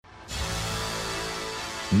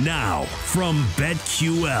Now, from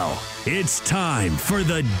BetQL, it's time for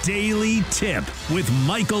the Daily Tip with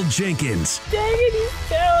Michael Jenkins. Dang it, he's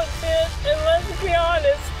talented. And let's be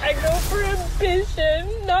honest, I go for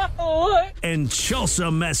ambition, not luck. And Chelsea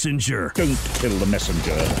Messenger. Don't kill the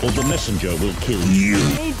messenger, or the messenger will kill you.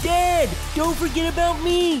 Hey, Dad, don't forget about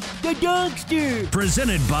me, the dogster.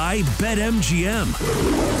 Presented by BetMGM.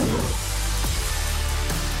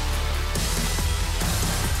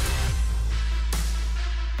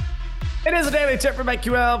 It is a Daily Tip from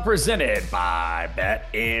BetQL presented by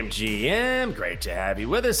BetMGM. Great to have you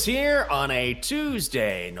with us here on a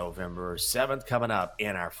Tuesday, November 7th. Coming up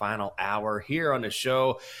in our final hour here on the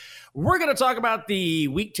show, we're going to talk about the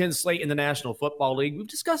Week 10 slate in the National Football League. We've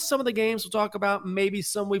discussed some of the games we'll talk about, maybe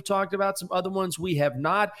some we've talked about, some other ones we have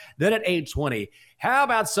not. Then at 8:20, how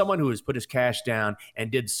about someone who has put his cash down and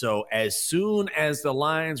did so as soon as the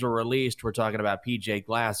lines were released? We're talking about PJ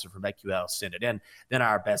Glasser from BetQL. Send it in. Then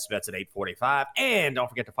our best bets at 8:45. And don't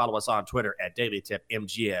forget to follow us on Twitter at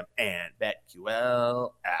DailyTipMGM and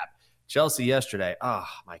BetQL app. Chelsea yesterday, oh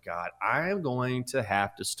my God, I'm going to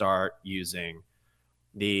have to start using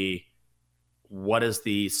what is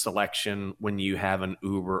the selection when you have an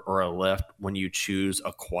Uber or a Lyft, when you choose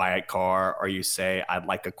a quiet car or you say, I'd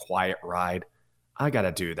like a quiet ride. I got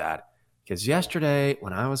to do that. Because yesterday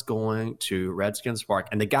when I was going to Redskins Park,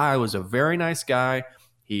 and the guy was a very nice guy.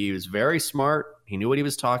 He was very smart. He knew what he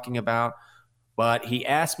was talking about. But he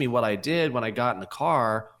asked me what I did when I got in the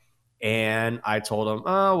car. And I told him,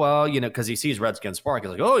 oh, well, because he sees Redskins Park. He's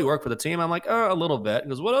like, oh, you work for the team? I'm like, oh, a little bit. He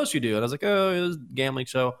goes, what else you do? And I was like, oh, it was a gambling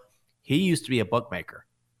show. He used to be a bookmaker.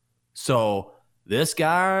 So this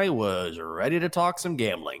guy was ready to talk some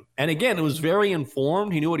gambling. And again, it was very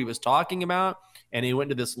informed. He knew what he was talking about. And he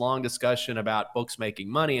went into this long discussion about books making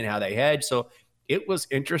money and how they hedge. So it was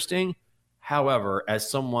interesting. However, as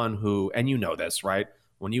someone who, and you know this, right?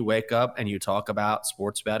 When you wake up and you talk about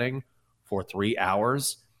sports betting for 3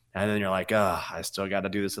 hours, and then you're like, I still got to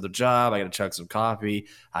do this other job. I got to chug some coffee.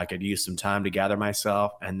 I could use some time to gather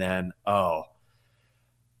myself. And then, we're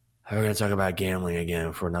going to talk about gambling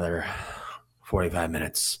again for another 45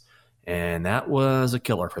 minutes. And that was a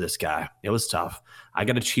killer for this guy. It was tough. I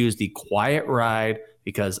got to choose the quiet ride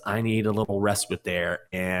because I need a little respite there.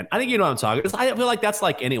 And I think you know what I'm talking about. I feel like that's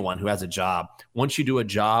like anyone who has a job. Once you do a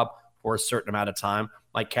job for a certain amount of time,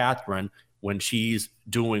 like Catherine, when she's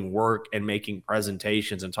doing work and making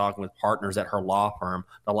presentations and talking with partners at her law firm,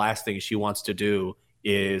 the last thing she wants to do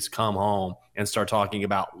is come home and start talking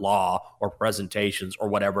about law or presentations or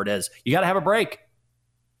whatever it is. You got to have a break.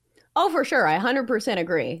 Oh, for sure. I 100%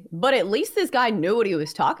 agree. But at least this guy knew what he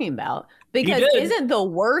was talking about. Because isn't the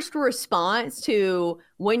worst response to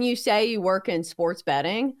when you say you work in sports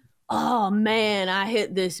betting, oh man, I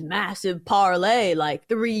hit this massive parlay like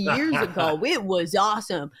 3 years ago. It was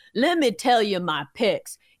awesome. Let me tell you my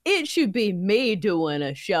picks. It should be me doing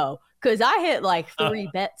a show because I hit like 3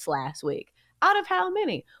 bets last week. Out of how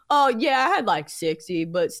many? Oh, yeah, I had like 60,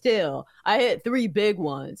 but still, I hit 3 big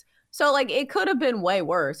ones. So like it could have been way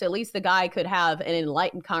worse. At least the guy could have an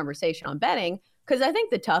enlightened conversation on betting because I think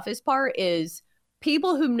the toughest part is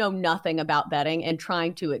people who know nothing about betting and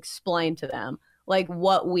trying to explain to them like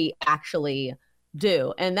what we actually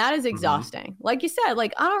do. And that is exhausting. Like you said,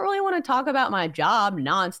 like I don't really want to talk about my job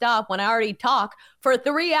nonstop when I already talk for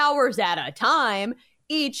 3 hours at a time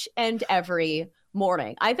each and every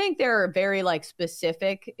morning. I think there are very like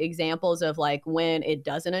specific examples of like when it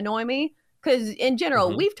doesn't annoy me. Because in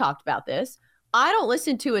general, we've talked about this. I don't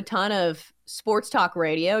listen to a ton of sports talk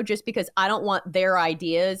radio just because I don't want their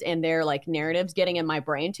ideas and their like narratives getting in my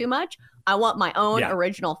brain too much. I want my own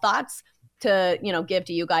original thoughts to, give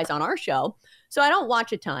to you guys on our show. So I don't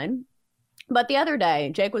watch a ton. But the other day,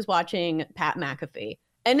 Jake was watching Pat McAfee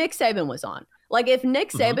and Nick Saban was on. Like if Nick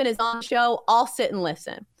Saban is on the show, I'll sit and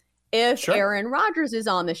listen. If Aaron Rodgers is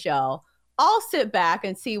on the show, I'll sit back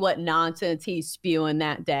and see what nonsense he's spewing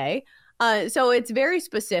that day. So it's very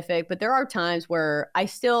specific, but there are times where I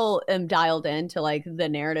still am dialed into like the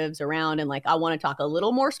narratives around and like I want to talk a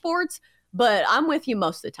little more sports, but I'm with you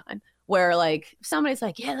most of the time where like somebody's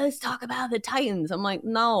like, yeah, let's talk about the Titans. I'm like,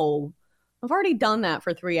 no, I've already done that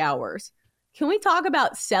for 3 hours. Can we talk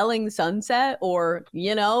about Selling Sunset or,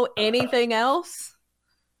 anything else?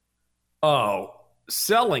 Oh,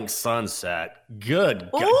 Selling Sunset.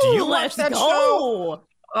 Good God. Do you watch that show?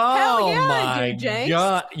 Oh, hell yeah, my I do, James.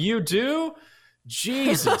 God. You do?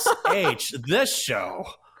 Jesus H, this show.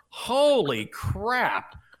 Holy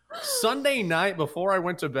crap. Sunday night before I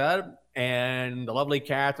went to bed, and the lovely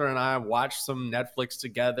Catherine and I watched some Netflix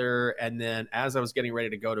together. And then as I was getting ready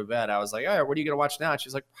to go to bed, I was like, all right, what are you going to watch now? And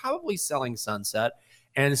she's like, probably Selling Sunset.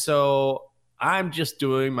 And so I'm just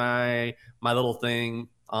doing my little thing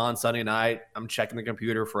on Sunday night. I'm checking the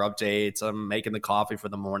computer for updates. I'm making the coffee for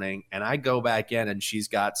the morning. And I go back in and she's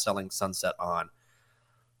got Selling Sunset on.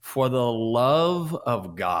 For the love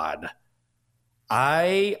of God,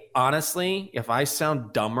 I honestly, if I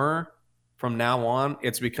sound dumber from now on,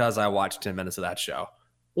 it's because I watched 10 minutes of that show.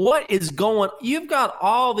 What is going on? You've got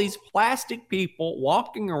all these plastic people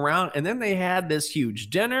walking around, and then they had this huge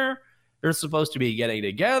dinner. They're supposed to be getting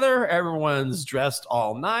together. Everyone's dressed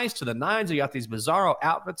all nice to the nines. They got these bizarro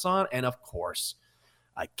outfits on. And of course,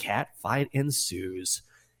 a cat fight ensues.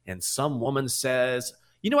 And some woman says,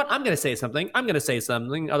 you know what? I'm going to say something.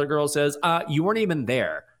 Other girl says, you weren't even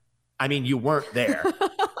there. I mean, you weren't there.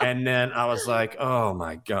 And then I was like, oh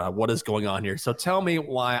my God, what is going on here? So tell me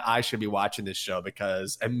why I should be watching this show,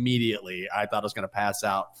 because immediately I thought I was going to pass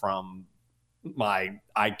out from my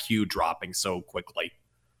IQ dropping so quickly.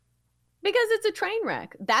 Because it's a train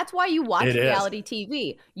wreck. That's why you watch reality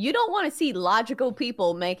TV. You don't want to see logical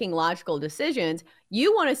people making logical decisions.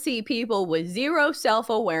 You want to see people with zero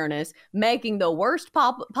self-awareness making the worst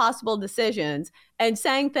possible decisions and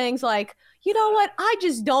saying things like, you know what? I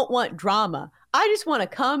just don't want drama. I just want to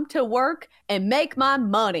come to work and make my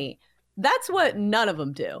money. That's what none of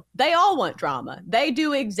them do. They all want drama. They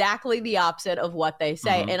do exactly the opposite of what they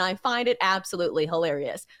say. And I find it absolutely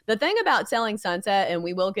hilarious. The thing about Selling Sunset, and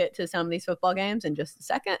we will get to some of these football games in just a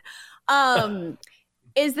second,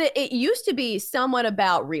 is that it used to be somewhat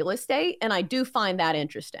about real estate. And I do find that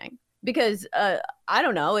interesting because I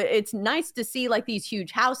don't know, it's nice to see like these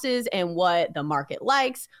huge houses and what the market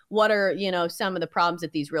likes. What are, you know, some of the problems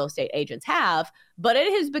that these real estate agents have, but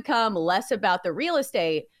it has become less about the real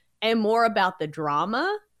estate and more about the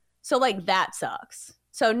drama. So like that sucks.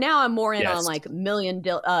 So now I'm more in on like $1 million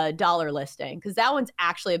listing, because that one's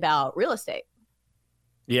actually about real estate.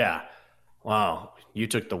 Yeah. Wow. You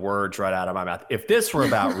took the words right out of my mouth. If this were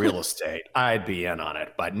about real estate, I'd be in on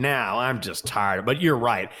it. But now I'm just tired. But you're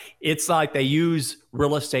right. It's like they use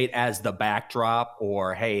real estate as the backdrop,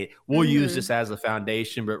 or, hey, we'll use this as the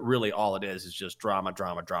foundation. But really all it is just drama,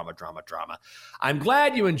 drama, drama, drama, drama. I'm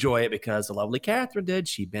glad you enjoy it, because the lovely Catherine did.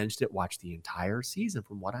 She binged it, watched the entire season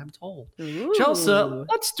from what I'm told. Ooh. Chelsea,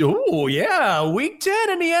 let's do, week 10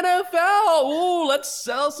 in the NFL. Ooh, let's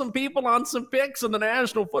sell some people on some picks in the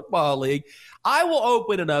National Football League. I will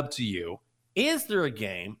open it up to you. Is there a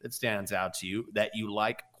game that stands out to you that you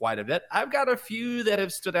like quite a bit? I've got a few that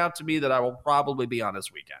have stood out to me that I will probably be on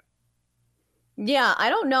this weekend. Yeah, I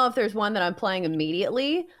don't know if there's one that I'm playing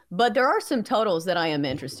immediately, but there are some totals that I am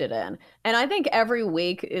interested in. And I think every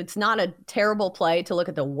week it's not a terrible play to look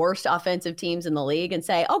at the worst offensive teams in the league and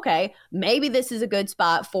say, okay, maybe this is a good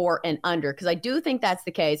spot for an under. Because I do think that's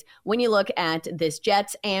the case when you look at this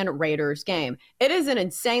Jets and Raiders game. It is an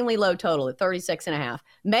insanely low total at 36.5.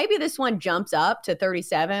 Maybe this one jumps up to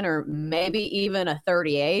 37 or maybe even a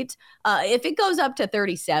 38. If it goes up to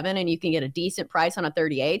 37 and you can get a decent price on a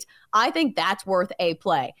 38, I think that's worth a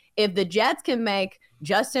play. If the Jets can make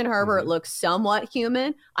Justin Herbert look somewhat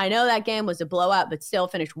human, I know that game was a blowout, but still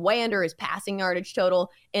finished way under his passing yardage total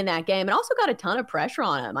in that game, and also got a ton of pressure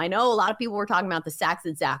on him. I know a lot of people were talking about the sacks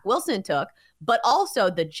that Zach Wilson took, but also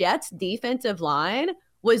the Jets' defensive line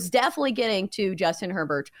was definitely getting to Justin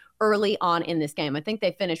Herbert early on in this game. I think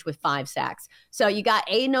they finished with 5 sacks. So you got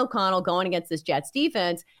Aiden O'Connell going against this Jets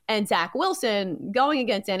defense and Zach Wilson going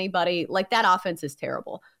against anybody. Like, that offense is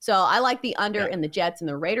terrible. So I like the under in the Jets and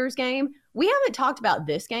the Raiders game. We haven't talked about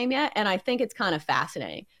this game yet, and I think it's kind of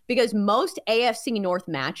fascinating because most AFC North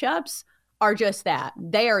matchups are just that.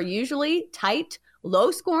 They are usually tight,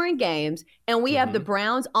 low-scoring games, and we have the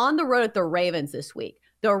Browns on the road at the Ravens this week.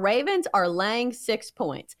 The Ravens are laying 6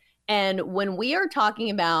 points. And when we are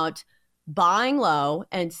talking about buying low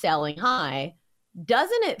and selling high,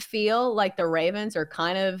 doesn't it feel like the Ravens are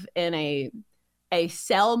kind of in a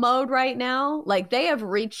sell mode right now? Like, they have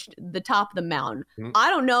reached the top of the mountain.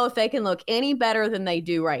 I don't know if they can look any better than they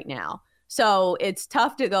do right now. So it's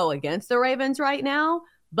tough to go against the Ravens right now.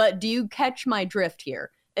 But do you catch my drift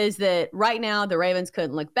here? Is that right now the Ravens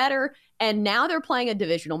couldn't look better, and now they're playing a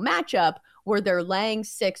divisional matchup where they're laying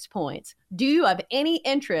 6 points. Do you have any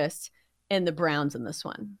interest in the Browns in this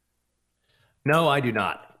one? No, I do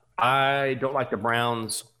not. I don't like the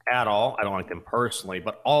Browns at all. I don't like them personally,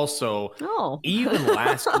 but also even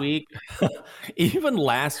last week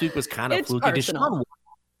was kind of fluky.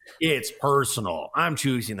 It's personal. I'm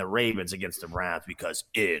choosing the Ravens against the Browns because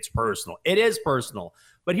it's personal. It is personal.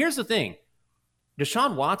 But here's the thing.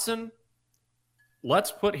 Deshaun Watson,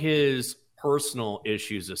 let's put his personal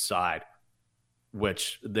issues aside,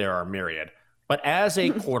 which there are myriad. But as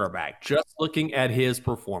a quarterback, just looking at his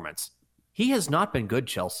performance, he has not been good,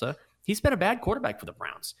 Chelsea. he's been a bad quarterback for the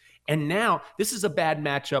Browns. And now this is a bad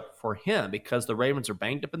matchup for him because the Ravens are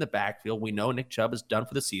banged up in the backfield. We know Nick Chubb is done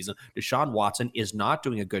for the season. Deshaun Watson is not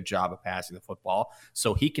doing a good job of passing the football,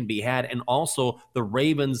 so he can be had. And also, the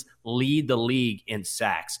Ravens lead the league in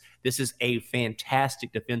sacks. This is a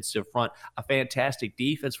fantastic defensive front, a fantastic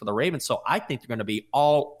defense for the Ravens. So I think they're going to be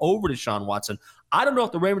all over Deshaun Watson. I don't know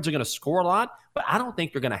if the Ravens are going to score a lot, but I don't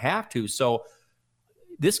think they're going to have to. So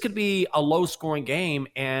this could be a low-scoring game,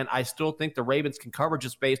 and I still think the Ravens can cover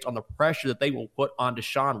just based on the pressure that they will put on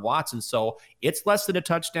Deshaun Watson. So it's less than a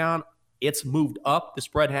touchdown. It's moved up, the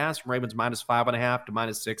spread has, from Ravens -5.5 to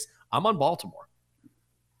 -6. I'm on Baltimore.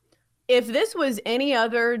 If this was any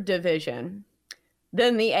other division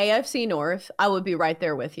than the AFC North, I would be right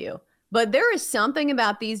there with you. But there is something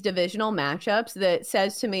about these divisional matchups that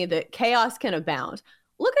says to me that chaos can abound.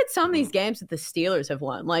 Look at some of these games that the Steelers have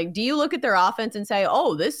won. Like, do you look at their offense and say,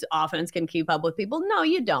 oh, this offense can keep up with people? No,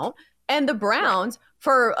 you don't. And the Browns,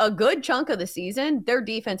 for a good chunk of the season, their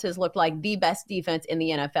defense has looked like the best defense in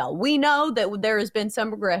the NFL. We know that there has been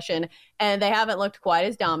some regression, and they haven't looked quite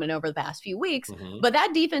as dominant over the past few weeks, but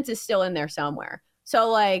that defense is still in there somewhere. So,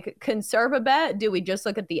 like, conserve a bet. Do we just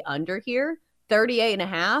look at the under here?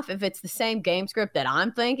 38.5. If it's the same game script that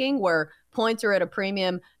I'm thinking, where points are at a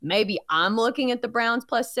premium, maybe I'm looking at the Browns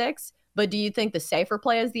 +6. But do you think the safer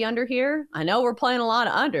play is the under here? I know we're playing a lot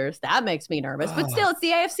of unders. That makes me nervous. But still, it's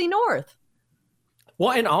the AFC North.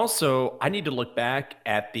 Well, and also, I need to look back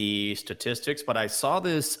at the statistics, but I saw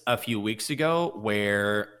this a few weeks ago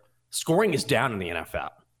where scoring is down in the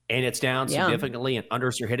NFL. And it's down significantly, and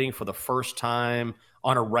unders are hitting for the first time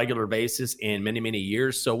on a regular basis in many, many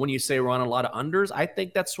years. So when you say we're on a lot of unders, I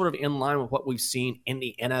think that's sort of in line with what we've seen in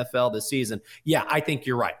the NFL this season. Yeah, I think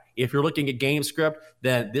you're right. If you're looking at game script,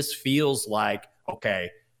 then this feels like,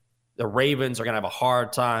 okay, the Ravens are going to have a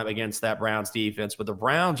hard time against that Browns defense, but the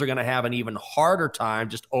Browns are going to have an even harder time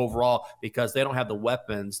just overall because they don't have the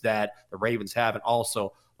weapons that the Ravens have. And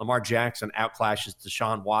also, Lamar Jackson outclasses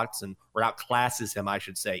Deshaun Watson, or outclasses him, I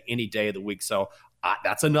should say, any day of the week. So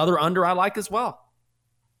that's another under I like as well.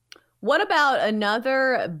 What about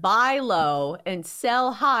another buy low and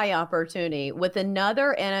sell high opportunity with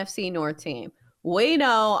another NFC North team? We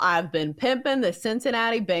know I've been pimping the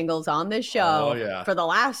Cincinnati Bengals on this show for the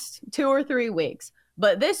last 2 or 3 weeks.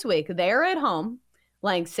 But this week, they're at home,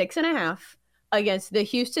 laying 6.5 against the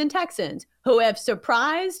Houston Texans, who have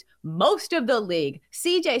surprised most of the league.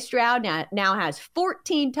 CJ Stroud now has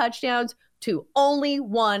 14 touchdowns to only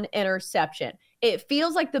 1 interception. It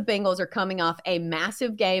feels like the Bengals are coming off a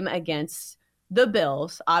massive game against the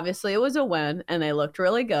Bills. Obviously, it was a win, and they looked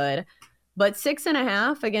really good. But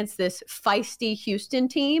 6.5 against this feisty Houston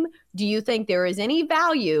team, do you think there is any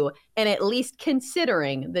value in at least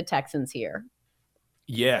considering the Texans here?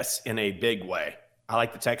 Yes, in a big way. I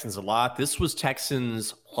like the Texans a lot. This was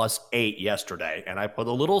Texans +8 yesterday, and I put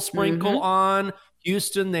a little sprinkle on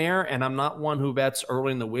Houston there, and I'm not one who bets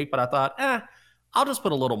early in the week, but I thought, I'll just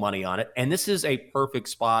put a little money on it. And this is a perfect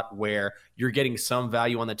spot where you're getting some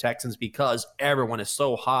value on the Texans because everyone is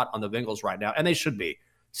so hot on the Bengals right now, and they should be.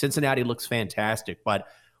 Cincinnati looks fantastic. But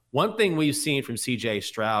one thing we've seen from CJ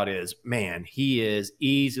Stroud is, man, he is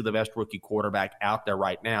easily the best rookie quarterback out there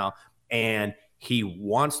right now. And he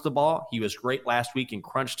wants the ball. He was great last week in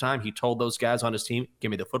crunch time. He told those guys on his team, give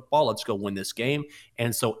me the football. Let's go win this game.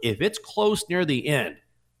 And so if it's close near the end,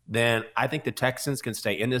 then I think the Texans can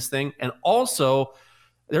stay in this thing. And also,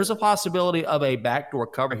 there's a possibility of a backdoor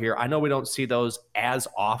cover here. I know we don't see those as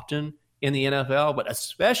often in the NFL, but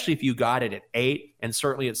especially if you got it at 8 and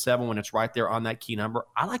certainly at 7 when it's right there on that key number,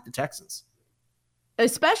 I like the Texans.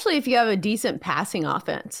 Especially if you have a decent passing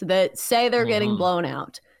offense that say they're getting blown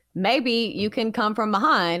out. Maybe you can come from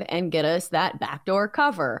behind and get us that backdoor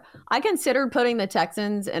cover. I considered putting the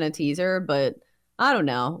Texans in a teaser, but I don't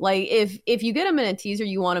know. Like, if you get them in a teaser,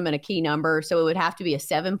 you want them in a key number. So it would have to be a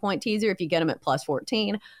 7-point teaser if you get them at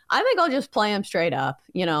 +14. I think I'll just play them straight up.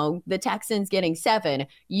 You know, the Texans getting 7.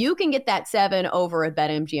 You can get that 7 over at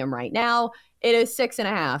BetMGM right now. It is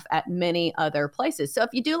 6.5 at many other places. So if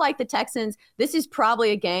you do like the Texans, this is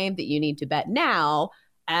probably a game that you need to bet now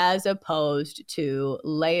as opposed to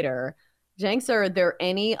later. Jenks, are there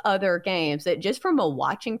any other games that just from a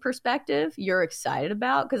watching perspective you're excited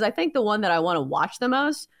about? Because I think the one that I want to watch the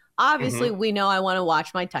most, obviously we know I want to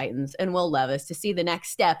watch my Titans and Will Levis to see the next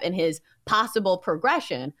step in his possible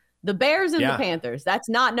progression. The Bears and the Panthers, that's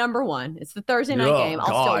not number one. It's the Thursday night game.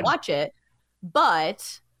 I'll still watch it.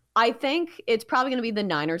 But I think it's probably going to be the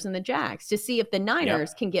Niners and the Jags to see if the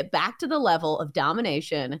Niners can get back to the level of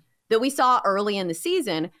domination that we saw early in the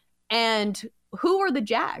season. And who are the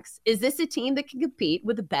Jags? Is this a team that can compete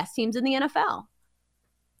with the best teams in the NFL?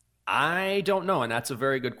 I don't know, and that's a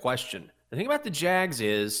very good question. The thing about the Jags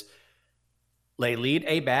is they lead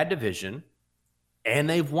a bad division, and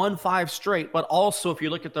they've won 5 straight. But also, if you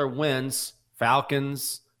look at their wins,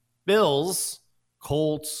 Falcons, Bills,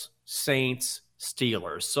 Colts, Saints,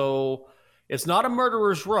 Steelers. So it's not a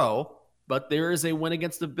murderer's row, but there is a win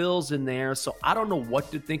against the Bills in there. So I don't know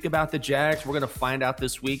what to think about the Jags. We're going to find out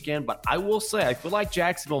this weekend. But I will say, I feel like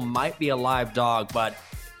Jacksonville might be a live dog, but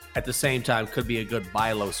at the same time, could be a good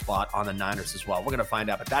buy low spot on the Niners as well. We're going to find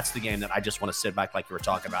out, but that's the game that I just want to sit back like you were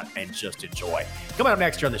talking about and just enjoy. Coming up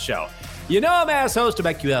next here on the show, you know I'm as host of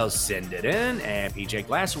BetQL, Send It In, and PJ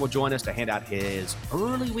Glasser will join us to hand out his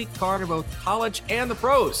early week card of both college and the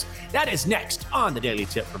pros. That is next on the Daily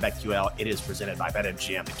Tip for BetQL. It is presented by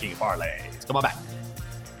BetMGM, the king of parlays. Come on back.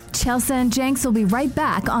 Chelsea and Jenks will be right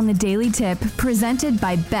back on the Daily Tip, presented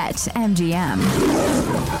by BetMGM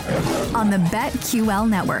on the BetQL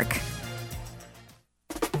network.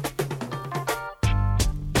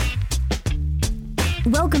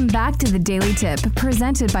 Welcome back to the Daily Tip,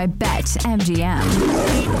 presented by BetMGM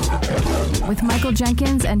with Michael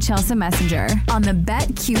Jenkins and Chelsea Messenger on the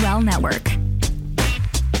BetQL network.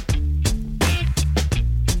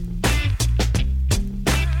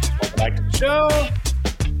 Welcome back to the show.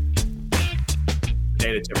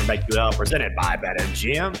 Daily Tip from BetQL, presented by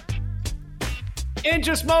BetMGM. In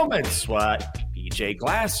just moments, what PJ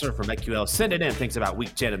Glasser from BetQL Send It In thinks about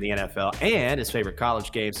Week 10 in the NFL and his favorite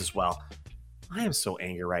college games as well. I am so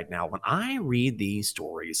angry right now when I read these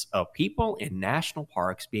stories of people in national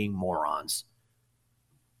parks being morons.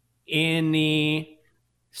 In the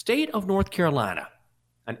state of North Carolina,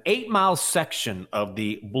 an 8-mile section of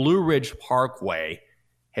the Blue Ridge Parkway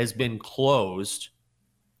has been closed.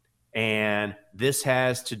 And this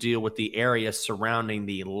has to deal with the area surrounding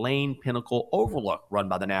the Lane Pinnacle Overlook run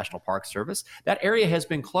by the National Park Service. That area has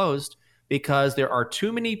been closed because there are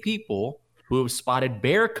too many people who have spotted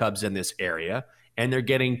bear cubs in this area, and they're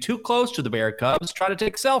getting too close to the bear cubs, trying to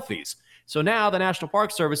take selfies. So now the National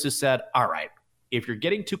Park Service has said, all right, if you're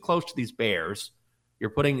getting too close to these bears,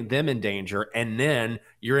 you're putting them in danger, and then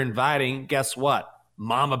you're inviting, guess what,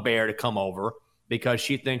 Mama Bear to come over because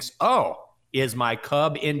she thinks, oh, is my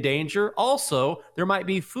cub in danger? Also, there might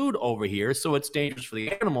be food over here, so it's dangerous for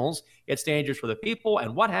the animals. It's dangerous for the people.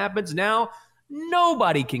 And what happens now?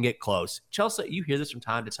 Nobody can get close. Chelsea, you hear this from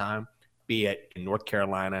time to time, be it in North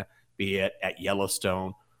Carolina, be it at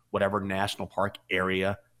Yellowstone, whatever national park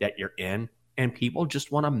area that you're in, and people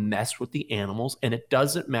just want to mess with the animals. And it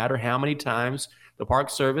doesn't matter how many times the Park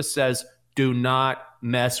Service says, do not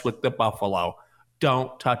mess with the buffalo.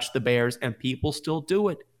 Don't touch the bears, and people still do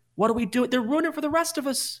it. What do we do? They're ruining it for the rest of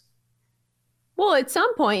us. Well, at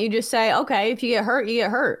some point, you just say, okay, if you get hurt, you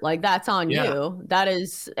get hurt. Like, that's on you. That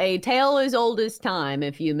is a tale as old as time.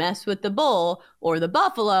 If you mess with the bull or the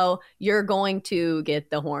buffalo, you're going to get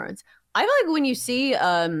the horns. I feel like when you see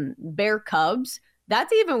bear cubs,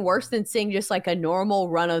 that's even worse than seeing just like a normal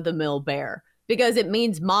run-of-the-mill bear, because it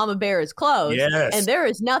means Mama Bear is close. Yes. And there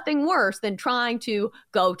is nothing worse than trying to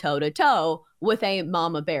go toe-to-toe with a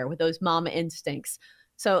mama bear, with those mama instincts.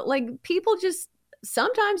 So, like, people just,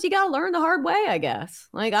 sometimes you got to learn the hard way, I guess.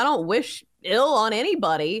 Like, I don't wish ill on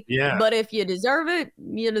anybody. Yeah. But if you deserve it,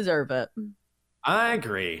 you deserve it. I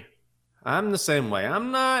agree. I'm the same way.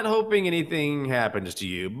 I'm not hoping anything happens to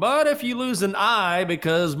you. But if you lose an eye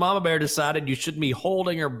because Mama Bear decided you shouldn't be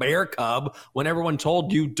holding her bear cub when everyone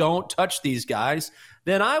told you don't touch these guys,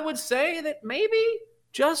 then I would say that maybe,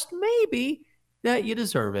 just maybe, that you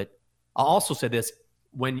deserve it. I'll also say this.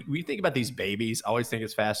 When we think about these babies, I always think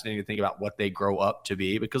it's fascinating to think about what they grow up to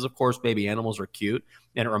be, because, of course, baby animals are cute.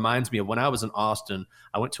 And it reminds me of when I was in Austin,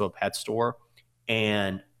 I went to a pet store,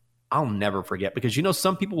 and I'll never forget, because, you know,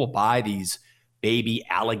 some people will buy these baby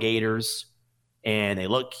alligators and they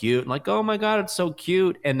look cute and like, oh, my God, it's so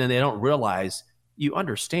cute. And then they don't realize, you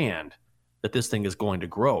understand that this thing is going to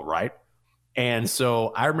grow, right? And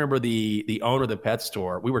so I remember the owner of the pet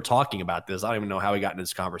store, we were talking about this. I don't even know how we got into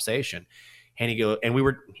this conversation. And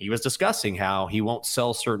he was discussing how he won't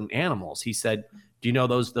sell certain animals. He said, do you know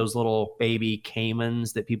those little baby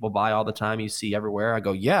caimans that people buy all the time, you see everywhere? I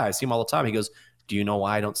go, yeah, I see them all the time. He goes, do you know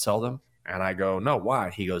why I don't sell them? And I go, no,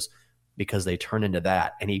 why? He goes, because they turn into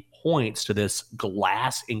that. And he points to this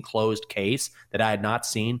glass enclosed case that I had not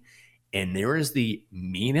seen. And there is the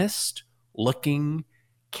meanest looking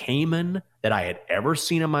caiman that I had ever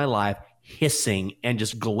seen in my life, hissing and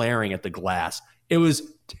just glaring at the glass. It was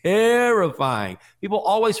terrifying. People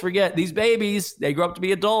always forget these babies, they grow up to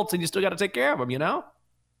be adults and you still got to take care of them, you know?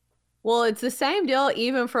 Well, it's the same deal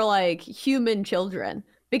even for like human children,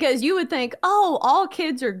 because you would think, oh, all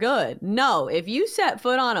kids are good. No, if you set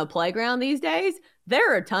foot on a playground these days,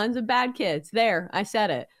 There are tons of bad kids. There, I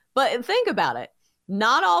said it. But think about it.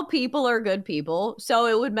 Not all people are good people, so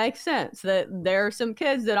it would make sense that there are some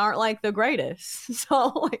kids that aren't like the greatest.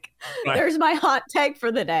 So, like, there's my hot take for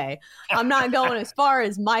the day. I'm not going as far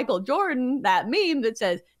as Michael Jordan, that meme that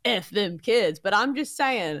says, F them kids, but I'm just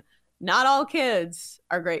saying, not all kids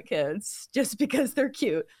are great kids just because they're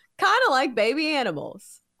cute. Kind of like baby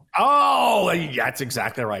animals. Oh, that's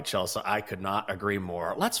exactly right, Chelsea. I could not agree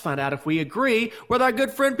more. Let's find out if we agree with our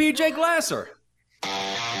good friend PJ Glasser.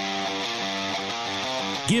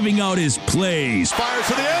 Giving out his plays. Fires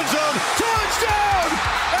to the end zone. Touchdown!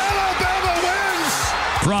 Alabama wins!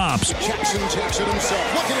 Props. Jackson takes it himself.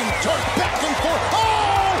 Look at him dart back and forth.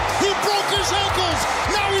 Oh! He broke his ankles.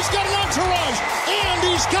 Now he's got an entourage. And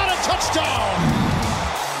he's got a touchdown.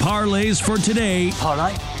 Parlays for today.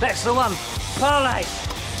 Parlay? That's the one. Parlay.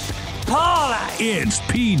 Parlay. It's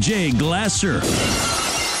PJ Glasser.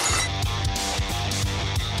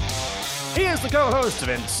 He is the co-host of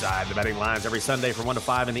Inside the Betting Lines every Sunday from 1 to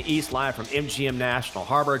 5 in the East, live from MGM National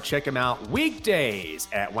Harbor. Check him out weekdays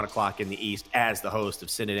at 1 o'clock in the East as the host of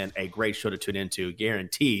Send It In, a great show to tune into,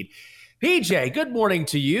 guaranteed. PJ, good morning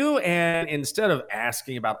to you. And instead of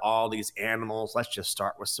asking about all these animals, let's just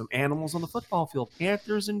start with some animals on the football field.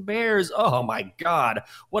 Panthers and Bears. Oh, my God.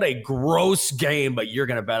 What a gross game, but you're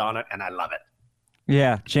going to bet on it, and I love it.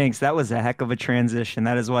 Yeah, Jenks, that was a heck of a transition.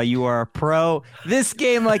 That is why you are a pro. This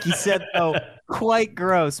game, like you said, though, quite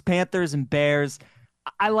gross. Panthers and Bears.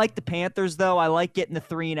 I like the Panthers, though. I like getting the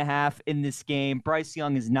 3.5 in this game. Bryce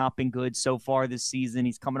Young has not been good so far this season.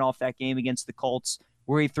 He's coming off that game against the Colts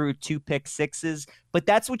where he threw 2 pick sixes. But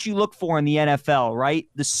that's what you look for in the NFL, right?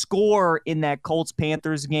 The score in that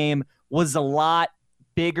Colts-Panthers game was a lot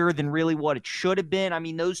bigger than really what it should have been. I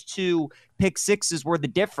mean, those 2 pick sixes were the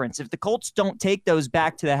difference. If the Colts don't take those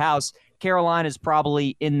back to the house, Carolina's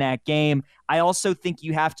probably in that game. I also think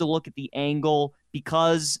you have to look at the angle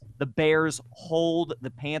because the Bears hold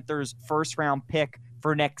the Panthers' first-round pick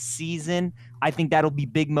for next season. I think that'll be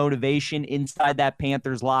big motivation inside that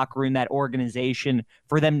Panthers locker room, that organization,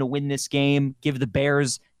 for them to win this game, give the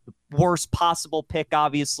Bears the worst possible pick,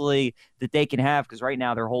 obviously, that they can have, because right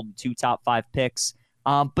now they're holding 2 top 5 picks.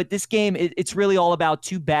 But this game, it's really all about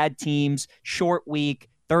 2 bad teams, short week,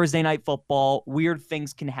 Thursday night football. Weird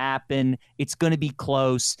things can happen. It's going to be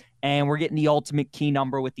close, and we're getting the ultimate key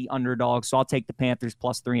number with the underdog, so I'll take the Panthers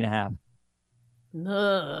plus 3.5.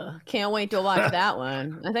 Can't wait to watch that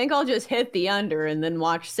one. I think I'll just hit the under and then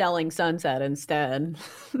watch Selling Sunset instead.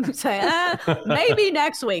 Say, maybe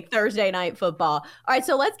next week, Thursday night football. All right,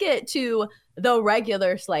 so let's get to the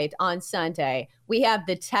regular slate on Sunday. We have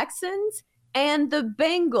the Texans and the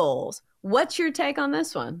Bengals. What's your take on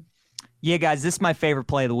this one? Yeah, guys, this is my favorite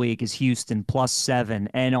play of the week is Houston plus 7.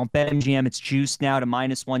 And on BetMGM, it's juiced now to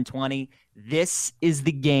minus 120. This is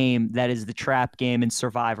the game that is the trap game in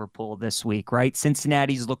Survivor Pool this week, right?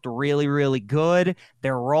 Cincinnati's looked really, really good.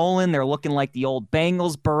 They're rolling. They're looking like the old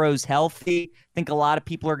Bengals. Burrow's healthy. I think a lot of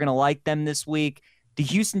people are going to like them this week. The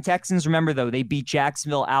Houston Texans, remember, though, they beat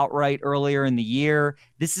Jacksonville outright earlier in the year.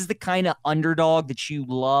 This is the kind of underdog that you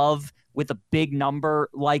love with a big number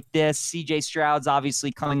like this. C.J. Stroud's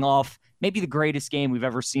obviously coming off maybe the greatest game we've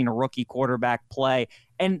ever seen a rookie quarterback play.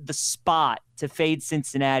 And the spot to fade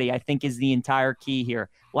Cincinnati, I think, is the entire key here.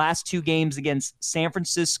 Last 2 games against San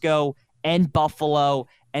Francisco and Buffalo,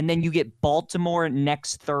 and then you get Baltimore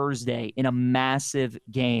next Thursday in a massive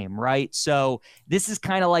game, right? So this is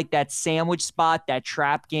kind of like that sandwich spot, that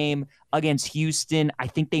trap game against Houston. I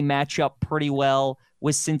think they match up pretty well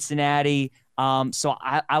with Cincinnati. So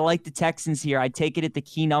I like the Texans here. I take it at the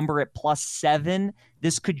key number at plus 7.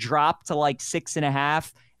 This could drop to like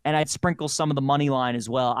 6.5, and I'd sprinkle some of the money line as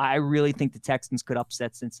well. I really think the Texans could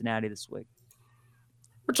upset Cincinnati this week.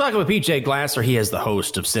 We're talking with PJ Glasser. He is the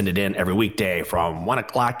host of Send It In every weekday from 1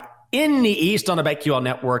 o'clock in the East on the BetQL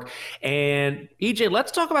Network. And PJ,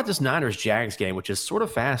 let's talk about this Niners-Jags game, which is sort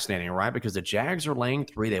of fascinating, right? Because the Jags are laying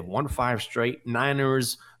 3. They've won 5 straight.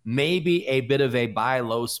 Niners, maybe a bit of a buy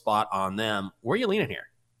low spot on them. Where are you leaning here?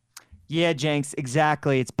 Yeah, Jenks,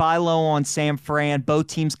 exactly. It's buy low on San Fran. Both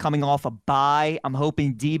teams coming off a bye. I'm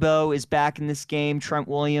hoping Debo is back in this game. Trent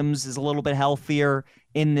Williams is a little bit healthier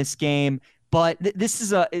in this game. But this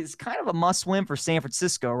is kind of a must-win for San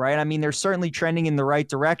Francisco, right? I mean, they're certainly trending in the right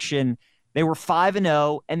direction. They were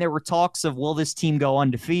 5-0, and there were talks of, will this team go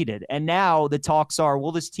undefeated? And now the talks are,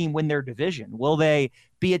 will this team win their division? Will they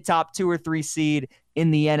be a top 2 or 3 seed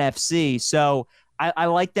in the NFC? So I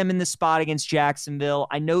like them in the spot against Jacksonville.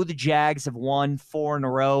 I know the Jags have won 4 in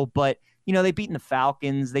a row, but, you know, they've beaten the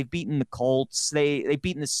Falcons. They've beaten the Colts. They've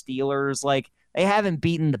beaten the Steelers. Like, they haven't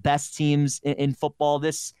beaten the best teams in football.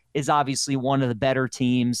 This is obviously one of the better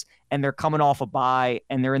teams, and they're coming off a bye,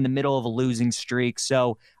 and they're in the middle of a losing streak.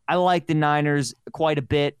 So I like the Niners quite a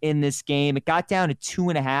bit in this game. It got down to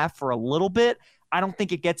 2.5 for a little bit. I don't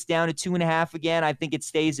think it gets down to 2.5 again. I think it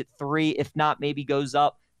stays at 3, if not maybe goes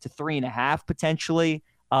up to 3.5 potentially.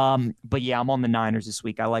 But yeah, I'm on the Niners this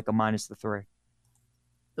week. I like a minus the 3.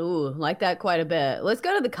 Ooh, like that quite a bit. Let's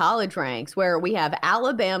go to the college ranks where we have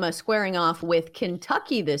Alabama squaring off with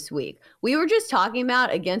Kentucky this week. We were just talking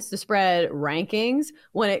about against the spread rankings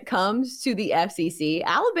when it comes to the SEC.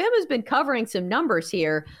 Alabama's been covering some numbers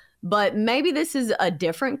here, but maybe this is a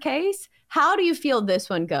different case. How do you feel this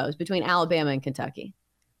one goes between Alabama and Kentucky?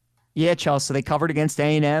 Yeah, Chelsea, they covered against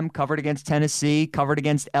A&M, covered against Tennessee, covered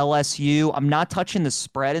against LSU. I'm not touching the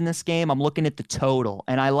spread in this game. I'm looking at the total,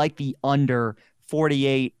 and I like the under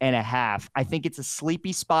 48.5. I think it's a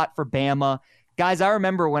sleepy spot for Bama. Guys, I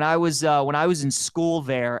remember when I was in school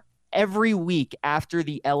there, every week after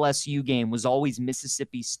the LSU game was always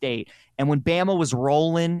Mississippi State. And when Bama was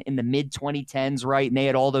rolling in the mid-2010s, right, and they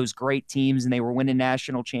had all those great teams and they were winning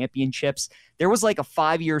national championships, there was like a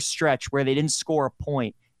 5-year stretch where they didn't score a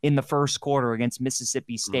point in the first quarter against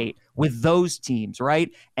Mississippi State with those teams, right?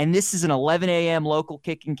 And this is an 11 a.m. local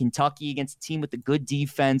kick in Kentucky against a team with a good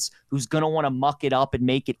defense who's going to want to muck it up and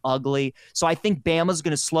make it ugly. So I think Bama's going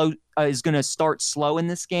to start slow in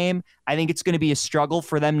this game. I think it's going to be a struggle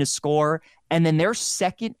for them to score. And then their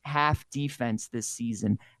second half defense this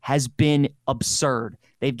season has been absurd.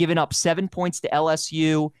 They've given up 7 points to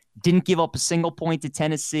LSU, didn't give up a single point to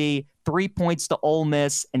Tennessee, 3 points to Ole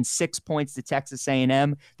Miss, and 6 points to Texas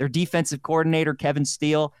A&M. Their defensive coordinator, Kevin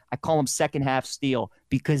Steele, I call him second half Steele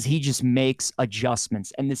because he just makes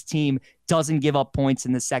adjustments, and this team doesn't give up points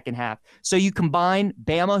in the second half. So you combine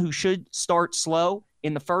Bama, who should start slow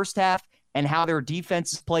in the first half, and how their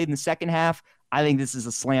defense is played in the second half, I think this is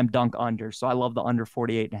a slam dunk under. So I love the under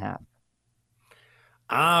 48.5.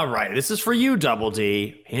 All right, this is for you, Double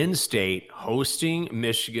D. Penn State hosting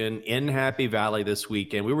Michigan in Happy Valley this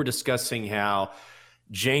weekend. We were discussing how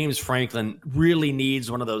James Franklin really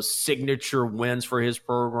needs one of those signature wins for his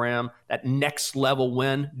program, that next level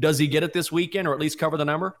win. Does he get it this weekend, or at least cover the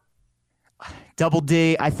number? Double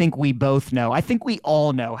D, I think we both know. I think we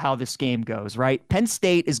all know how this game goes, right? Penn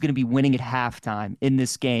State is going to be winning at halftime in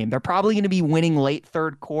this game. They're probably going to be winning late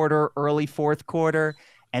third quarter, early fourth quarter.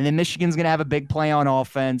 And then Michigan's going to have a big play on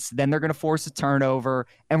offense. Then they're going to force a turnover.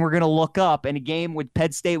 And we're going to look up. In a game with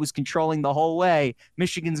Penn State was controlling the whole way,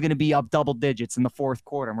 Michigan's going to be up double digits in the fourth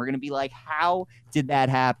quarter. And we're going to be like, how did that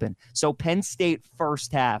happen? So Penn State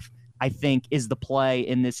first half, I think, is the play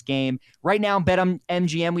in this game. Right now, Bet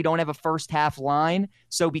MGM, we don't have a first half line.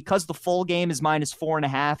 So because the full game is minus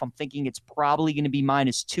 4.5, I'm thinking it's probably going to be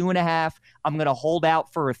minus 2.5. I'm going to hold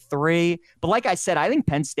out for a 3. But like I said, I think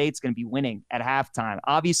Penn State's going to be winning at halftime.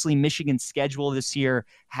 Obviously, Michigan's schedule this year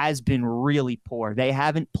has been really poor. They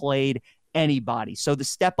haven't played anybody. So the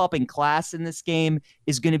step up in class in this game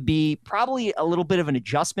is going to be probably a little bit of an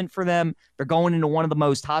adjustment for them. They're going into one of the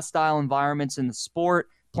most hostile environments in the sport,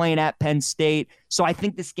 playing at Penn State. So I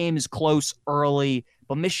think this game is close early,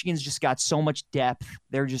 but Michigan's just got so much depth.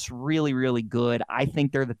 They're just really, really good. I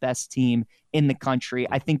think they're the best team in the country.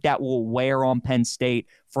 I think that will wear on Penn State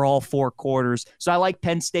for all 4 quarters. So I like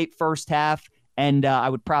Penn State first half, and I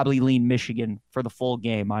would probably lean Michigan for the full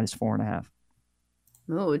game, minus 4.5.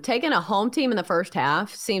 Ooh, taking a home team in the first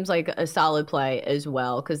half seems like a solid play as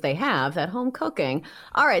well because they have that home cooking.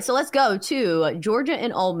 All right, so let's go to Georgia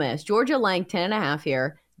and Ole Miss. Georgia laying 10.5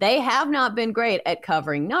 here. They have not been great at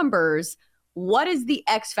covering numbers. What is the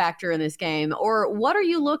X factor in this game, or what are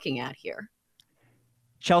you looking at here?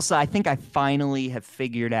 Chelsea, I think I finally have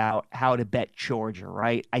figured out how to bet Georgia,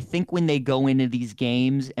 right? I think when they go into these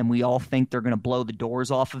games and we all think they're going to blow the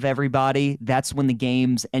doors off of everybody, that's when the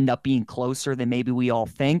games end up being closer than maybe we all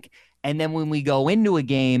think. And then when we go into a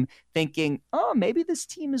game thinking, oh, maybe this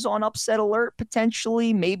team is on upset alert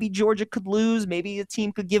potentially, maybe Georgia could lose, maybe a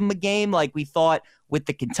team could give them a game like we thought with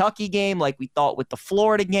the Kentucky game, like we thought with the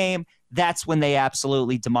Florida game, that's when they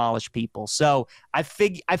absolutely demolish people. So I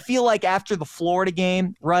feel like after the Florida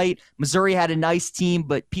game, right, Missouri had a nice team,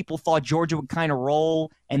 but people thought Georgia would kind of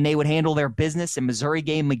roll and they would handle their business, and Missouri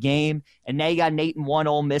gave them a game. And now you got an 8-1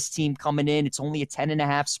 Ole Miss team coming in. It's only a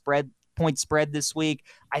 10.5 point spread this week.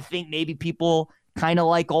 I think maybe people kind of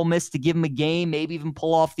like Ole Miss to give them a game, maybe even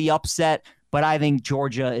pull off the upset. But I think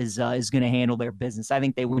Georgia is going to handle their business. I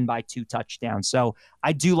think they win by 2 touchdowns. So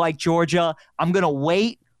I do like Georgia. I'm going to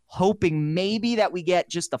wait, hoping maybe that we get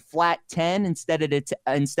just a flat 10 instead of a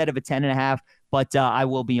 10.5. But I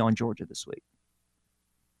will be on Georgia this week.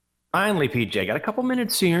 Finally, PJ, got a couple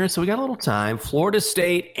minutes here, so we got a little time. Florida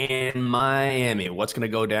State and Miami. What's going to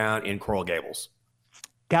go down in Coral Gables?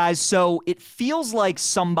 Guys, so it feels like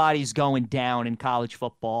somebody's going down in college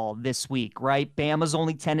football this week, right? Bama's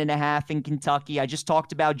only 10.5 in Kentucky. I just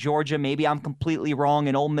talked about Georgia. Maybe I'm completely wrong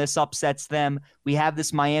and Ole Miss upsets them. We have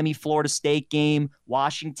this Miami-Florida State game,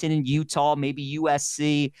 Washington and Utah, maybe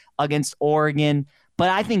USC against Oregon. But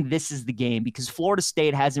I think this is the game because Florida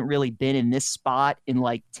State hasn't really been in this spot in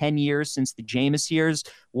like 10 years since the Jameis years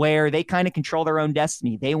where they kind of control their own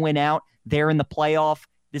destiny. They went out, they're in the playoff.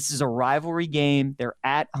 This is a rivalry game. They're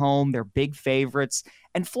at home. They're big favorites.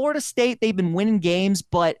 And Florida State, they've been winning games,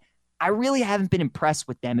 but I really haven't been impressed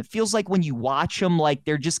with them. It feels like when you watch them, like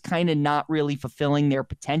they're just kind of not really fulfilling their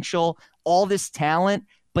potential. All this talent,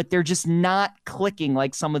 but they're just not clicking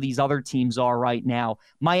like some of these other teams are right now.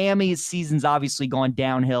 Miami's season's obviously gone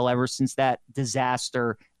downhill ever since that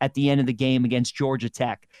disaster at the end of the game against Georgia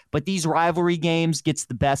Tech. But these rivalry games gets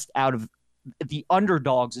the best out of the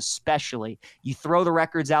underdogs, especially. You throw the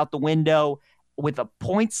records out the window with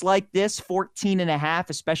points like this, 14.5,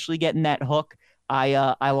 especially getting that hook.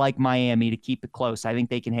 I like Miami to keep it close. I think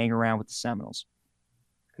they can hang around with the Seminoles.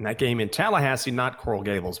 And that game in Tallahassee, not Coral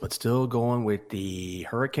Gables, but still going with the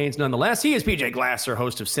Hurricanes nonetheless. He is PJ Glasser,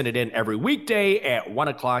 host of Send It In every weekday at 1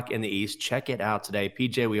 o'clock in the East. Check it out today.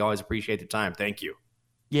 PJ, we always appreciate the time. Thank you.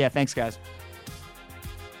 Yeah, thanks, guys.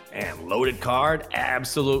 And loaded card,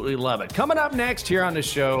 absolutely love it. Coming up next here on the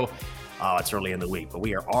show, it's early in the week, but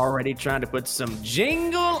we are already trying to put some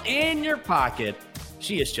jingle in your pocket.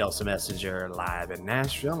 She is Chelsea Messenger live in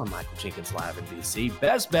Nashville and Michael Jenkins live in D.C.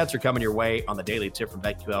 Best bets are coming your way on the Daily Tip from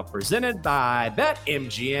BetQL presented by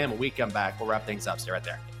BetMGM. When we come back, we'll wrap things up. Stay right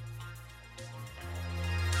there.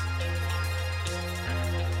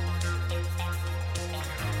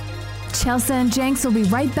 Chelsea and Jenks will be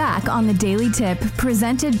right back on the Daily Tip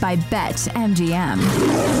presented by BetMGM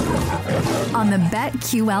on the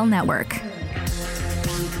BetQL network.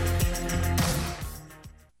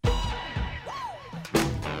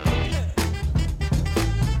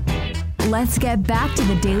 Let's get back to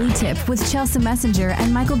the Daily Tip with Chelsea Messenger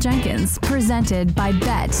and Michael Jenkins, presented by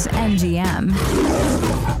BetMGM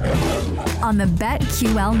on the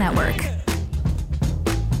BetQL network.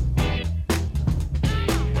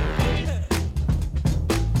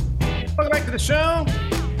 Welcome back to the show.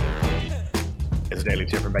 It's a Daily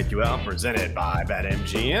Tip from BetQL presented by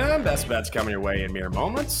BetMGM. Best bets coming your way in mere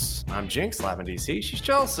moments. I'm Jinx, live in D.C. She's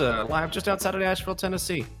Chelsea, live just outside of Nashville,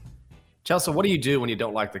 Tennessee. Chelsea, what do you do when you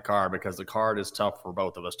don't like the card? Because the card is tough for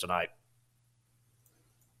both of us tonight.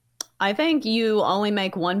 I think you only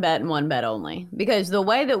make one bet and one bet only. Because the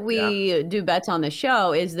way that we do bets on the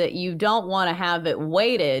show is that you don't want to have it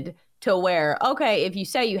weighted to where, okay, if you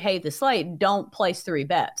say you hate the slate, don't place 3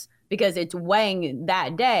 bets. Because it's weighing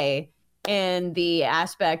that day in the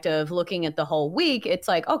aspect of looking at the whole week. It's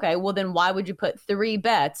like, okay, well then why would you put 3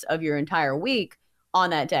 bets of your entire week on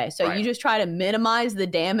that day? So you just try to minimize the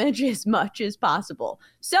damage as much as possible.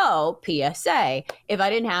 So PSA, if I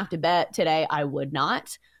didn't have to bet today, I would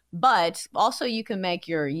not. But also you can make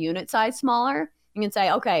your unit size smaller. You can say,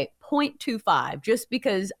 okay, 0.25, just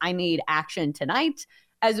because I need action tonight,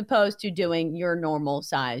 as opposed to doing your normal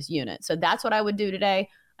size unit. So that's what I would do today.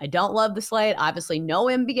 I don't love the slate. Obviously, no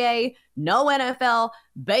NBA, no NFL.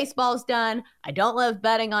 Baseball's done. I don't love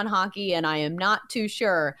betting on hockey, and I am not too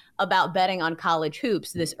sure about betting on college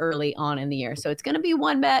hoops this early on in the year. So it's going to be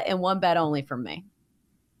one bet and one bet only from me.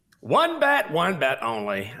 One bet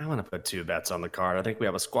only. I'm going to put 2 bets on the card. I think we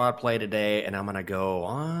have a squad play today, and I'm going to go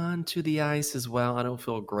on to the ice as well. I don't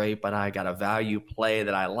feel great, but I got a value play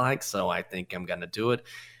that I like, so I think I'm going to do it.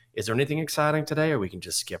 Is there anything exciting today, or we can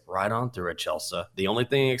just skip right on through it, Chelsea? The only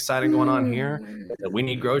thing exciting going on here is that we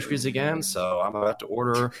need groceries again, so I'm about to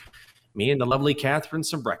order me and the lovely Catherine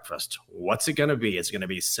some breakfast. What's it going to be? Is it going to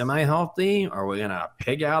be semi-healthy, or are we going to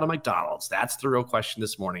pig out of McDonald's? That's the real question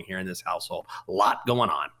this morning here in this household. A lot going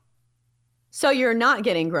on. So you're not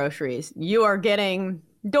getting groceries. You are getting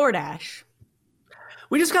DoorDash.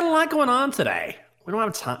 We just got a lot going on today. We don't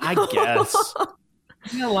have time, I guess.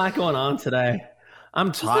 We got a lot going on today.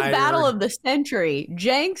 I'm tired. It's the battle of the century.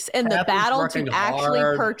 Jenks and the battle to actually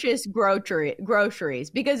purchase groceries,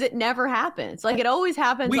 because it never happens. Like, it always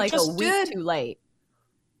happens like a week too late.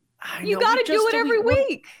 You got to do it every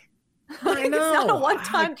week. I know. It's not a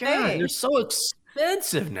one-time thing. They're so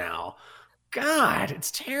expensive now. God,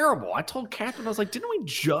 it's terrible. I told Catherine, I was like, didn't we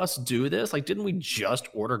just do this? Like, didn't we just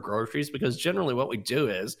order groceries? Because generally what we do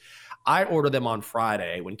is I order them on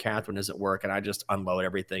Friday when Catherine isn't working. I just unload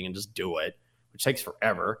everything and just do it, which takes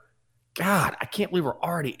forever. God, I can't believe we're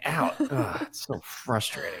already out. Ugh, it's so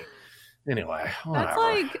frustrating. Anyway, that's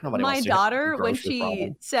like my daughter when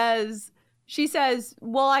she says,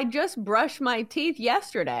 well, I just brushed my teeth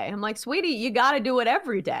yesterday. I'm like, sweetie, you got to do it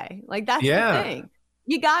every day. Like, that's the thing.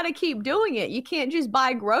 You got to keep doing it. You can't just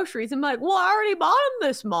buy groceries and be like, well, I already bought them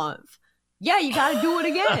this month. Yeah, you got to do it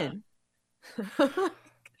again.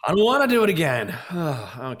 I don't want to do it again.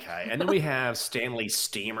 Okay. And then we have Stanley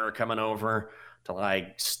Steamer coming over to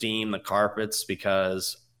like steam the carpets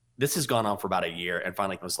because this has gone on for about a year. And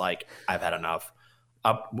finally was like, I've had enough.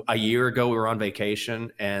 A year ago, we were on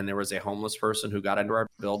vacation and there was a homeless person who got into our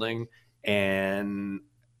building and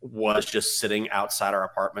was just sitting outside our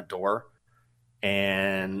apartment door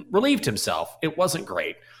and relieved himself. It wasn't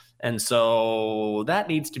great. And so that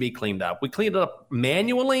needs to be cleaned up. We cleaned it up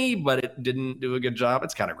manually, but it didn't do a good job.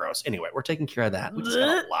 It's kind of gross. Anyway, we're taking care of that. We just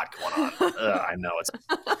got a lot going on. I know.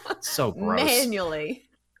 It's so gross. Manually.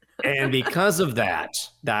 And because of that,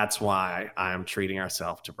 that's why I'm treating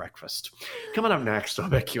ourselves to breakfast. Coming up next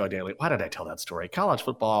on BetQL Daily. Why did I tell that story? College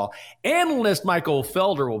football analyst Michael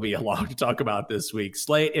Felder will be along to talk about this week's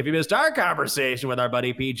slate. If you missed our conversation with our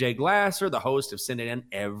buddy PJ Glasser, the host of Send It In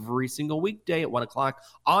every single weekday at 1 o'clock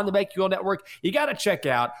on the BetQL Network, you got to check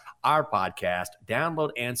out our podcast.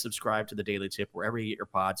 Download and subscribe to the Daily Tip wherever you get your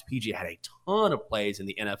pods. PJ had a ton of plays in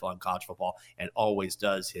the NFL and college football and always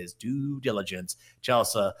does his due diligence.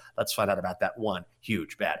 Chelsea, let's find out about that one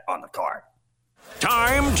huge bet on the card.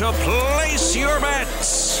 Time to place your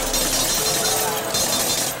bets.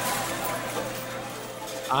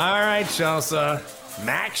 All right, Chelsea.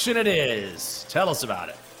 Maction it is. Tell us about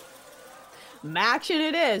it. Maction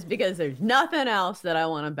it is because there's nothing else that I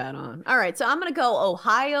want to bet on. All right, so I'm going to go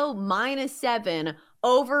Ohio -7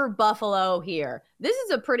 over Buffalo here. This is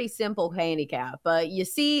a pretty simple handicap, but you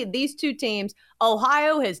see these two teams,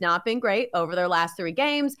 Ohio has not been great over their last 3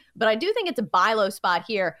 games, but I do think it's a buy low spot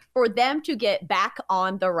here for them to get back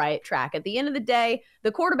on the right track. At the end of the day,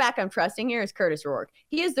 the quarterback I'm trusting here is Curtis Rourke.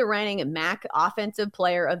 He is the reigning MAC Offensive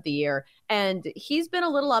Player of the Year, and he's been a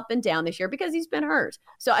little up and down this year because he's been hurt.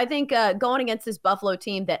 So I think going against this Buffalo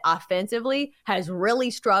team that offensively has really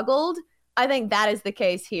struggled, I think that is the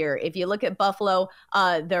case here. If you look at Buffalo,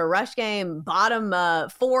 their rush game, bottom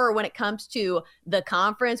 4 when it comes to the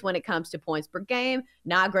conference, when it comes to points per game,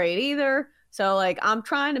 not great either. So, like, I'm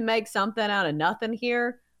trying to make something out of nothing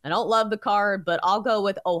here. I don't love the card, but I'll go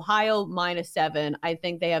with Ohio -7. I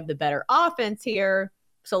think they have the better offense here.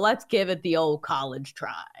 So let's give it the old college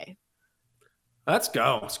try. Let's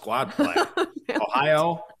go. Squad play.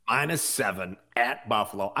 Ohio -7 at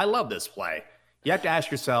Buffalo. I love this play. You have to ask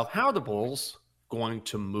yourself, how are the Bulls going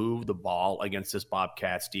to move the ball against this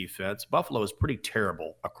Bobcats defense? Buffalo is pretty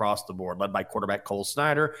terrible across the board, led by quarterback Cole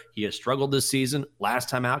Snyder. He has struggled this season. Last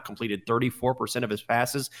time out, completed 34% of his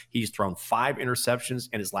passes. He's thrown 5 interceptions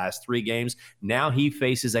in his last 3 games. Now he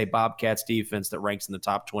faces a Bobcats defense that ranks in the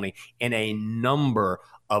top 20 in a number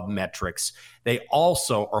of metrics. They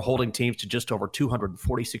also are holding teams to just over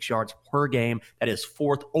 246 yards per game. That is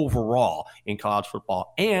 4th overall in college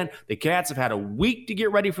football. And the Cats have had a week to get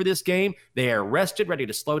ready for this game. They are rested, ready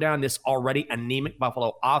to slow down this already anemic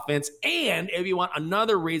Buffalo offense. And if you want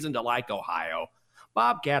another reason to like Ohio,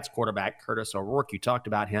 Bobcats quarterback Curtis O'Rourke, you talked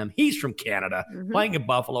about him. He's from Canada. Playing in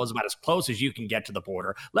Buffalo is about as close as you can get to the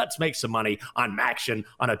border. Let's make some money on Maction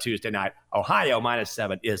on a Tuesday night. Ohio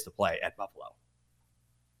 -7 is the play at Buffalo.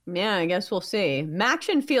 Yeah, I guess we'll see.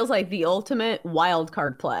 Maction feels like the ultimate wild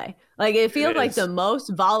card play. Like, it feels like the most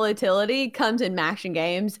volatility comes in Maction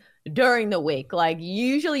games during the week. Like,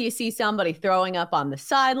 usually you see somebody throwing up on the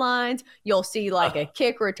sidelines. You'll see like a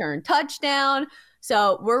kick return touchdown.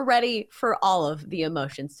 So we're ready for all of the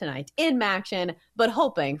emotions tonight in Maction, but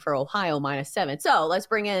hoping for Ohio -7. So let's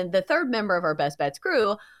bring in the third member of our Best Bets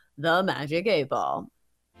crew, the Magic 8 Ball.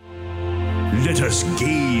 Let us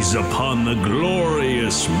gaze upon the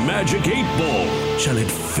glorious Magic 8 Ball. Shall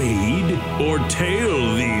it fade or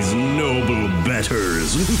tail these noble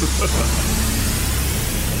betters?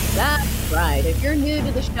 That's right. If you're new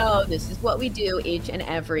to the show, this is what we do each and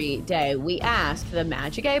every day. We ask the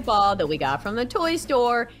Magic 8 Ball that we got from the toy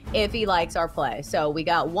store if he likes our play. So we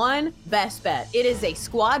got one best bet. It is a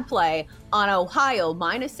squad play on Ohio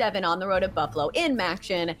 -7 on the road at Buffalo in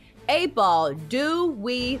Maction. 8 Ball, do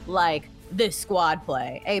we like this squad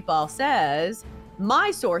play? 8 Ball says,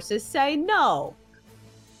 my sources say no.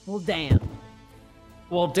 Well, damn.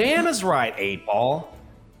 Well, Dan is right, 8 Ball.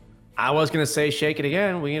 I was going to say shake it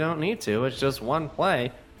again. We don't need to. It's just one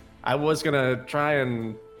play. I was going to try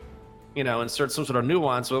and, insert some sort of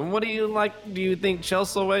nuance. But what do you like? Do you think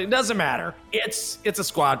Chelsea will win? It doesn't matter. It's a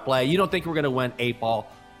squad play. You don't think we're going to win, 8 Ball?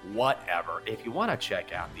 whatever. If you want to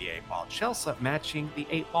check out the 8-ball, Chelsea matching the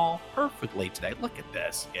 8-ball perfectly today. Look at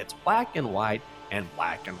this. It's black and white and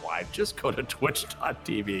black and white. Just go to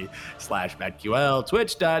twitch.tv/BetQL,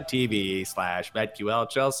 twitch.tv/BetQL.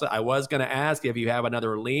 Chelsea, I was going to ask if you have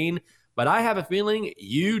another lean, but I have a feeling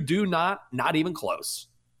you do not even close.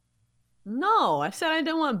 No, I said I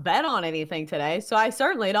didn't want to bet on anything today, so I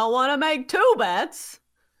certainly don't want to make 2 bets.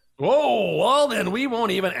 Whoa, well, then we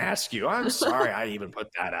won't even ask you. I'm sorry I even put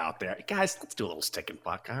that out there. Guys, let's do a little stick and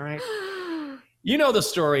puck, all right? You know the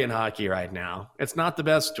story in hockey right now. It's not the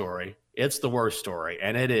best story. It's the worst story,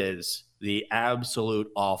 and it is the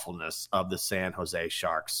absolute awfulness of the San Jose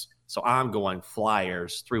Sharks. So I'm going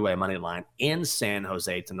Flyers, 3-way money line in San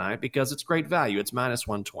Jose tonight because it's great value. It's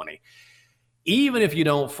 -120. Even if you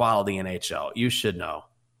don't follow the NHL, you should know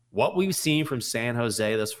what we've seen from San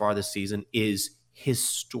Jose thus far this season is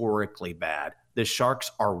historically bad. The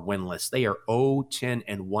Sharks are winless. They are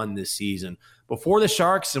 0-10-1 this season. Before the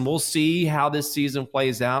Sharks, and we'll see how this season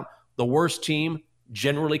plays out, the worst team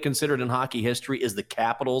generally considered in hockey history is the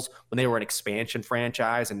Capitals when they were an expansion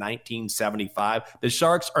franchise in 1975. The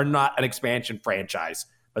Sharks are not an expansion franchise,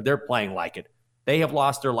 but they're playing like it. They have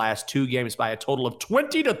lost their last 2 games by a total of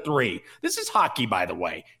 20-3. This is hockey, by the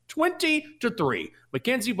way. 20-3.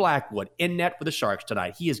 Mackenzie Blackwood in net for the Sharks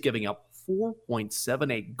tonight. He is giving up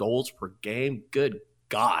 4.78 goals per game. Good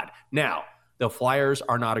God. Now, the Flyers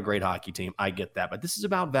are not a great hockey team. I get that, but this is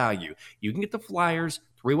about value. You can get the Flyers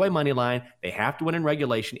 3-way money line. They have to win in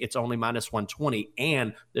regulation. It's only -120,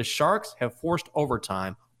 and the Sharks have forced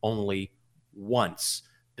overtime only once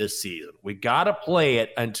this season. We got to play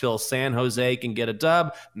it until San Jose can get a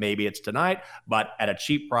dub. Maybe it's tonight, but at a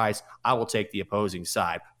cheap price, I will take the opposing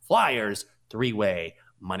side. Flyers 3-way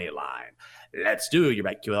money line. Let's do your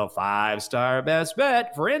BetQL 5-star best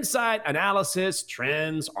bet for insight, analysis,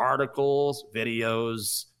 trends, articles,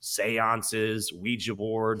 videos, seances, Ouija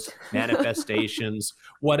boards, manifestations,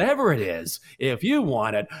 whatever it is. If you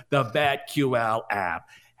want it, the BetQL app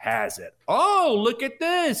has it. Oh, look at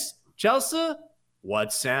this. Chelsea,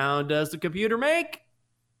 what sound does the computer make?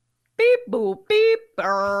 Beep, boop, beep,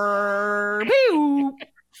 brr, beep.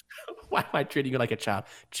 Why am I treating you like a child?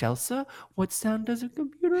 Chelsea, what sound does a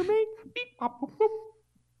computer make? Beep, bop, boop, boop.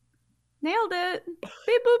 Nailed it.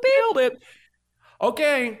 Beep, boop, beep. Nailed it.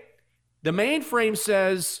 Okay. The mainframe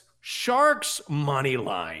says Sharks money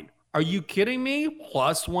line. Are you kidding me?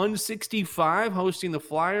 +165 hosting the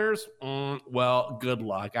Flyers? Well, good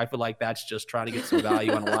luck. I feel like that's just trying to get some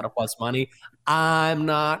value on a lot of plus money. I'm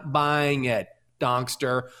not buying it,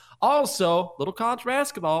 Donkster. Also, little college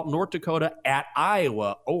basketball, North Dakota at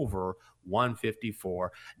Iowa over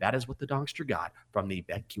 154. That is what the Donkster got from the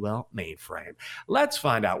BetQL mainframe. Let's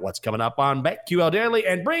find out what's coming up on BetQL Daily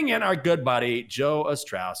and bring in our good buddy, Joe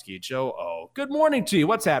Ostrowski. Joe O, good morning to you.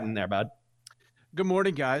 What's happening there, bud? Good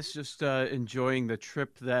morning, guys. Just enjoying the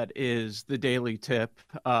trip that is the Daily Tip.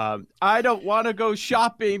 I don't want to go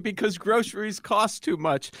shopping because groceries cost too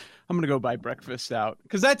much. I'm going to go buy breakfast out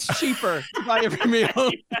because that's cheaper to buy every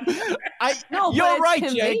meal. You're right,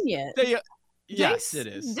 Jake. Yes, it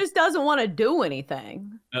is. Just doesn't want to do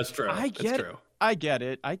anything. That's true. I get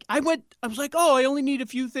it. I was like, oh, I only need a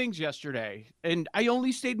few things yesterday. And I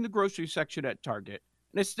only stayed in the grocery section at Target.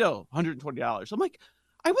 And it's still $120. I'm like,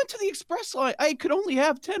 I went to the express line. I could only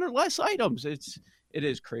have 10 or less items. It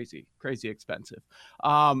is crazy expensive.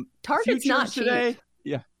 Target's not cheap. Today,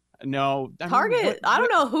 yeah. No. Target, I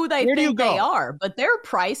don't know who they think they are, but their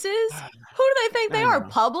prices, who do they think they are?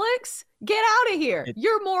 Publix? Get out of here.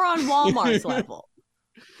 You're more on Walmart's level.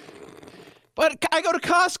 But I go to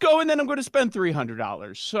Costco and then I'm going to spend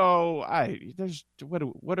 $300. So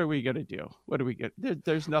what are we going to do? What do we get?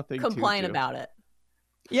 There's nothing Complain to do. About it.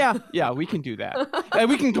 Yeah, we can do that. And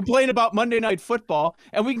we can complain about Monday Night Football,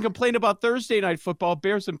 and we can complain about Thursday Night Football,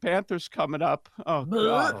 Bears and Panthers coming up. Oh,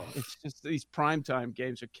 God. It's just these primetime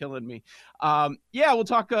games are killing me. We'll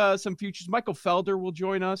talk some futures. Michael Felder will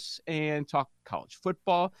join us and talk college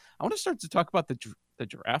football. I want to start to talk about the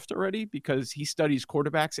draft already because he studies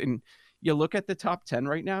quarterbacks, and you look at the top 10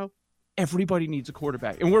 right now, everybody needs a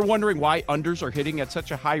quarterback. And we're wondering why unders are hitting at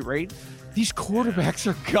such a high rate. These quarterbacks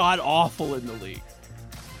are god-awful in the league.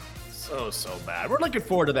 So bad. We're looking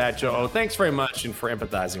forward to that, Joe. Thanks very much and for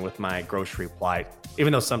empathizing with my grocery plight.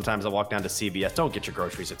 Even though sometimes I walk down to CVS. Don't get your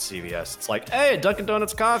groceries at CVS. It's like, hey, Dunkin'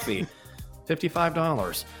 Donuts coffee,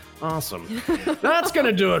 $55. Awesome. That's going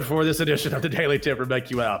to do it for this edition of the Daily Tip from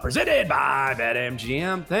BetQL, presented by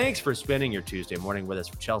BetMGM. Thanks for spending your Tuesday morning with us.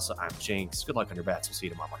 For Chelsea, I'm Jinx. Good luck on your bets. We'll see you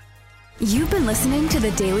tomorrow morning. You've been listening to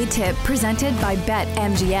the Daily Tip presented by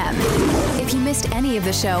BetMGM. If you missed any of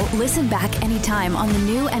the show, listen back anytime on the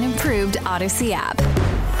new and improved Odyssey app.